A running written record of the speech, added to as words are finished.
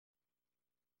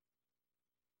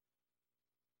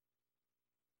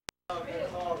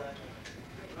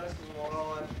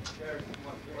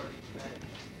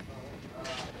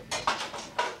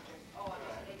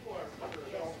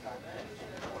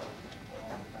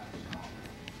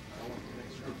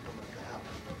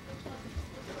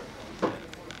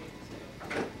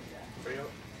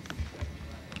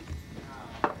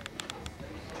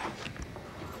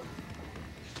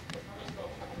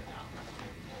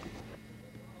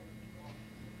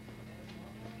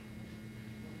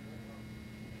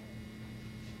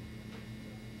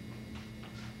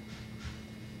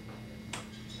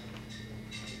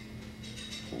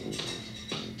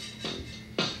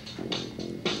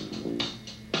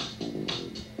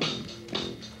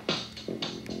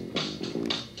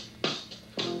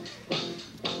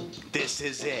This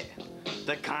is it.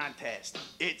 The contest.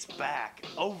 It's back.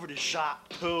 Over the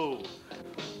shop, too.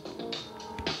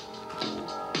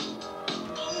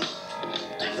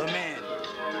 The men.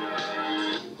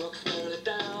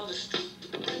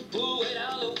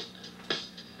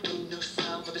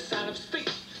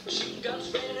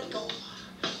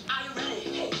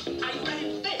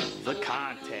 The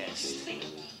contest.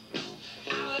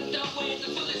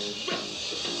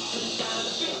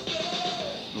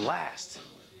 Last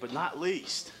but not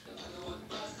least,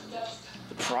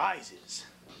 the prizes.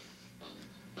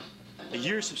 A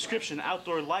year's subscription to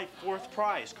Outdoor Life, fourth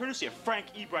prize, courtesy of Frank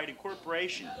Ebright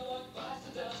Incorporation.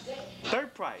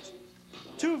 Third prize,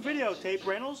 2 videotape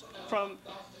rentals from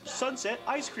Sunset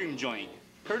Ice Cream Joint,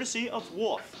 courtesy of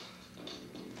Wolf.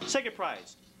 Second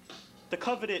prize, the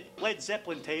coveted Led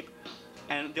Zeppelin tape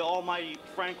and the almighty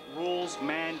Frank Rules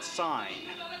Man sign.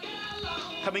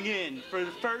 Coming in for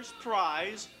the first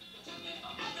prize,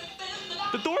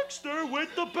 the Dorkster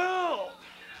with the belt.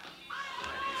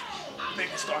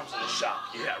 Biggest arms in the shop.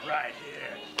 Yeah, right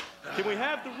here. Can we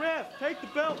have the ref take the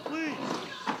belt, please?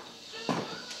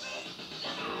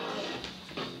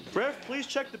 Ref, please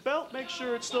check the belt. Make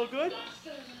sure it's still good.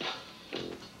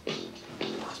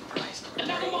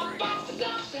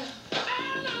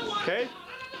 Okay,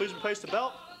 please replace the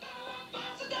belt.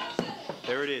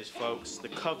 There it is, folks. The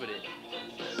coveted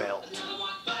belt.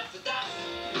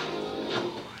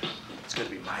 It's gonna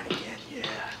be mine again, yeah.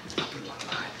 I'll put it on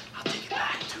mine. I'll take it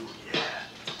back too, yeah.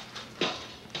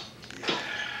 Yeah.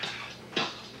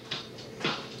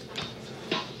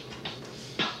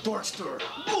 Dorkster,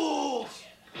 Wolf!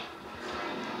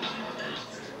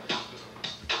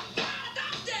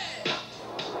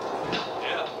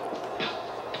 Yeah.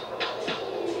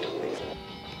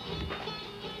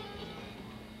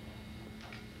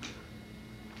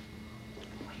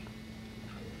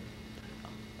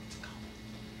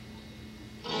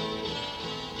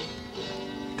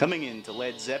 Coming into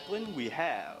Led Zeppelin, we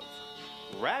have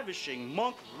Ravishing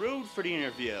Monk Rude for the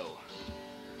interview.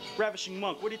 Ravishing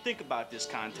Monk, what do you think about this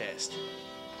contest?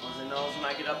 All I know is when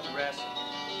I get up to wrestle,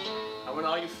 I want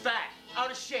all you fat,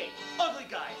 out of shape, ugly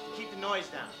guys to keep the noise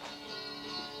down.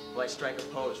 Will I strike a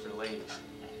pose for the ladies?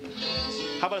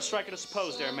 How about striking a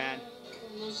pose there, man?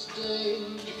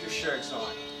 Keep your shirts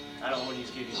on. I don't want you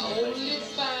to give you no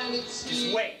pleasure.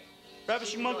 Just wait.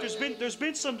 Ravishing Monk, there's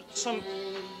been some,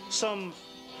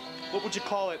 what would you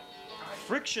call it,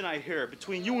 friction I hear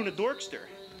between you and the Dorkster.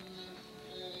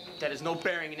 That has no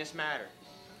bearing in this matter.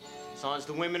 As long as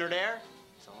the women are there,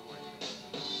 it's all I'm worried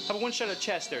about. How about one shot of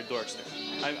chest there, Dorkster?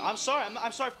 I'm sorry,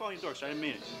 I'm sorry for calling you Dorkster, I didn't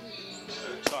mean it.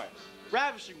 Sorry.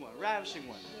 Ravishing one.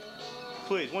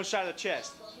 Please, one shot of the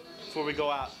chest before we go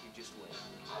out. You just wait.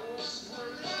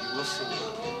 You will see.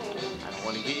 I don't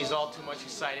want to get you all too much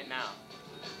excited now.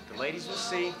 The ladies will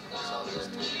see. That's all there is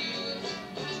to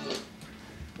it.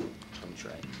 Let me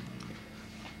try it.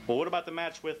 Well, what about the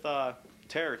match with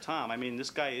Terror Tom? I mean, this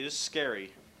guy is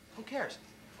scary. Who cares?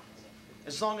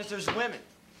 As long as there's women,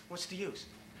 what's the use?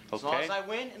 As Okay. long as I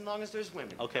win, and as long as there's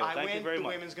women. Okay, I thank win, you very the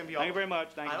much. women's gonna be Thank all you very much.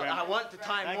 Thank you very much. I want the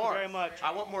time Thank more. you very much.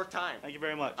 I want more time. Thank you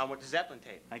very much. I want the Zeppelin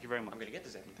tape. Thank you very much. I'm gonna get the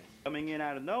Zeppelin tape. Coming in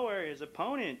out of nowhere, his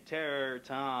opponent, Terror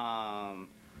Tom.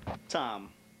 Tom,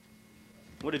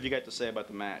 what have you got to say about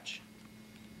the match?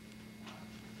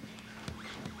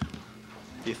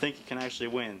 Do you think you can actually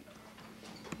win?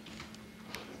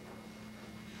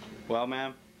 Well,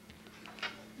 ma'am,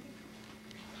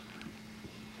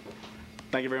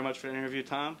 thank you very much for the interview,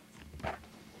 Tom.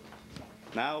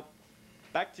 Now,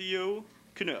 back to you,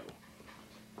 Cano.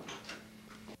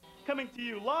 Coming to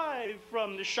you live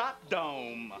from the Shop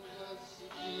Dome.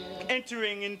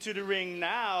 Entering into the ring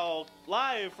now,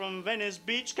 live from Venice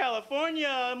Beach,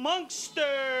 California,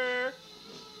 Monkster.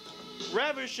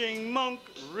 Ravishing Monk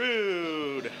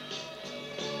Rude.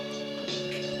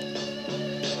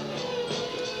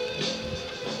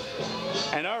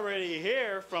 And already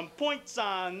here from Points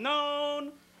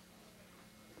Unknown,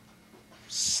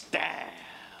 Stab.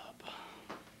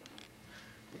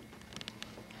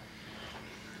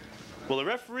 Will the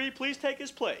referee please take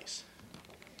his place?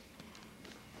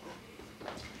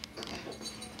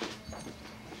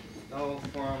 No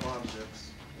forearm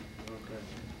objects. Okay.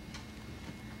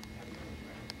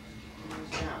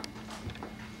 Hands down.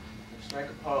 Strike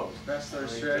a pose.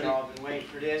 Wrestlers We've ready. all been waiting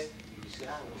for this. You just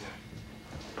got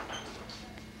it.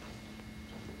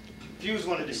 If you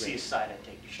wanted to see a side, I'd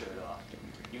take your shirt off.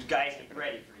 You guys get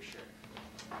ready for the shirt.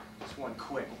 Just one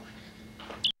quick one.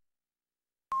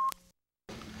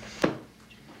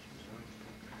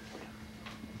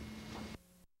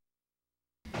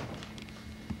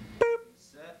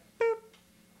 Set.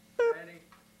 Ready.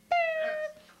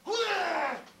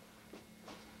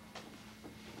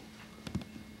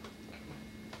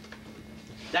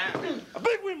 Down. A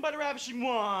big win by the Ravishing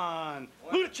One.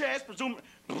 Luda Chaz, presume.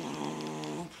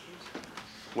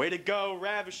 Way to go,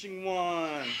 Ravishing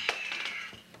One.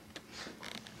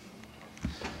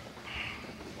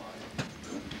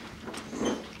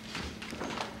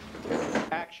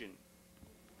 Action.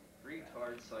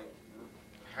 Retards like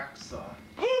hacksaw.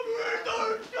 Oh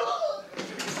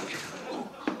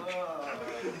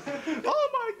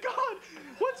my God!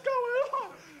 What's going on?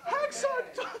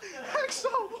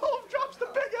 Hacksaw Wolf drops the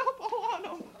big elbow on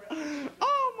him.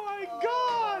 Oh my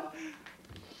God!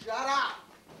 Shut up!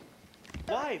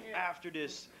 Life after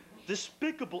this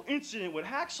despicable incident with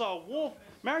Hacksaw Wolf,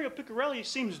 Mario Picarelli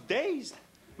seems dazed.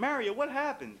 Mario, what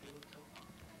happened?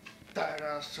 That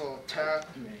asshole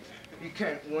attacked me. You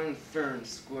can't win fair and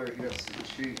square against the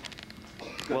cheat.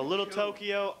 Well, Little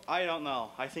Tokyo, I don't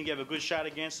know. I think you have a good shot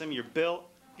against him. You're built.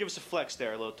 Give us a flex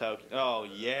there, Little Tokyo. Oh,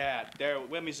 yeah. There.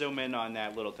 Let me zoom in on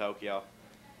that, Little Tokyo.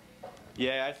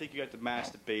 Yeah, I think you got the mass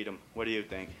to beat him. What do you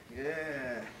think?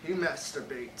 Yeah, he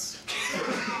masturbates.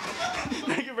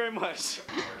 Thank you very much.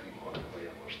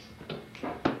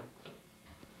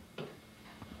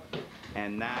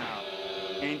 And now,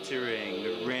 entering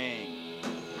the ring,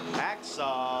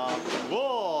 Hacksaw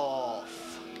Wolf.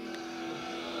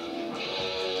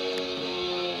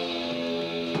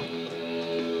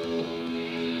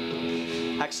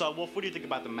 Hacksaw Wolf, what do you think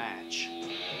about the match?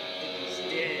 He's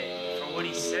dead. For what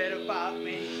he said about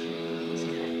me, he's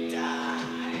gonna die.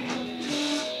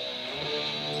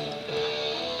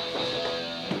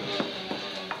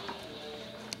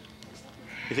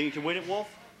 You think you can win it, Wolf?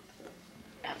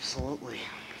 Absolutely.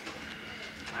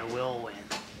 I will win.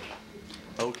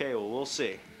 Okay, well, we'll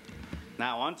see.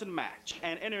 Now, on to the match.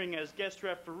 And entering as guest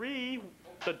referee,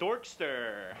 the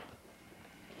Dorkster.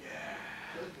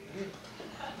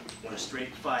 Want a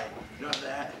straight fight. None of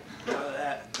that. None of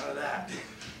that. None of that.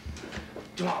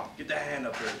 Come on, get that hand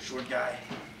up there, short guy.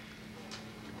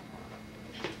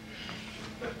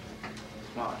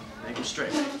 Come on, make him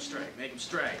straight, make him straight, make him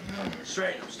straight.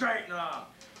 Straighten him, straighten him.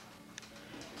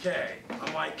 Okay,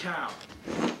 on my count.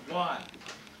 1,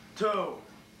 2,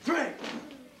 3.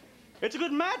 It's a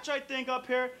good match, I think, up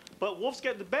here, but Wolf's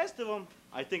getting the best of him.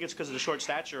 I think it's because of the short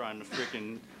stature on the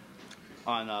freaking,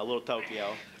 on Little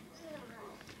Tokyo.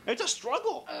 It's a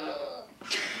struggle.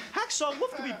 Hacksaw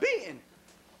Wolf can be beaten.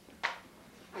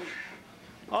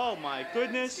 Oh my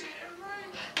goodness.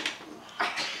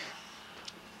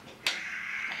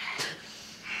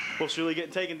 Wolf's really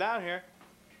getting taken down here.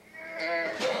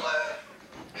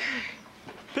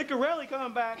 Picarelli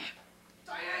coming back.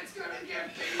 Diane's gonna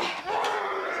get beat.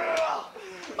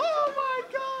 Oh my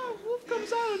God! Wolf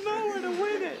comes out of nowhere to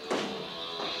win it.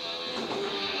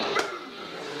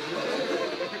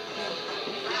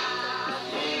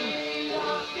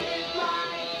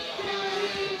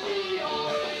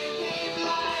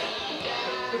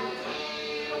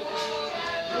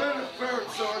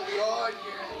 Interference on the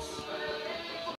audience.